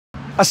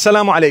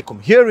Assalamu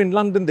alaikum. Here in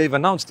London, they've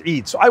announced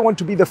Eid. So I want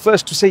to be the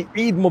first to say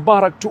Eid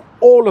Mubarak to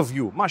all of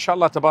you.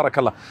 MashaAllah,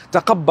 tabarakallah.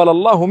 Taqbal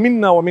Allah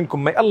minna wa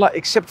minkum. May Allah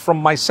accept from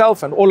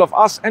myself and all of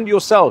us and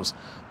yourselves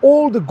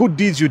all the good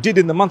deeds you did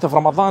in the month of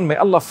Ramadan. May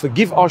Allah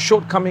forgive our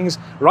shortcomings,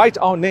 write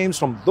our names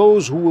from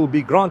those who will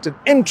be granted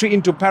entry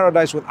into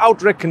paradise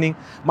without reckoning.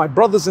 My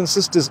brothers and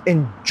sisters,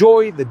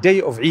 enjoy the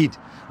day of Eid.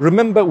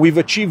 Remember, we've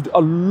achieved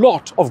a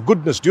lot of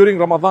goodness during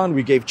Ramadan.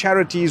 We gave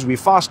charities, we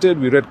fasted,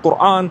 we read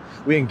Quran,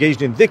 we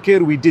engaged in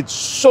dhikr. We did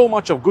so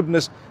much of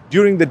goodness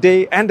during the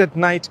day and at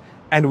night.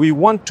 And we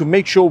want to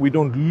make sure we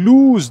don't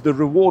lose the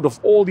reward of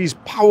all these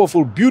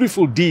powerful,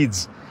 beautiful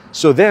deeds.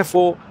 So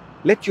therefore,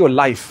 let your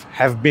life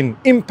have been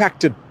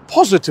impacted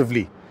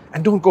positively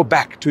and don't go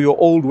back to your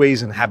old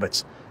ways and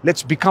habits.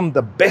 Let's become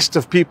the best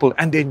of people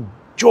and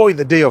enjoy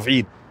the day of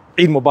Eid.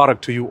 Eid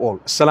Mubarak to you all.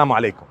 Assalamu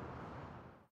alaikum.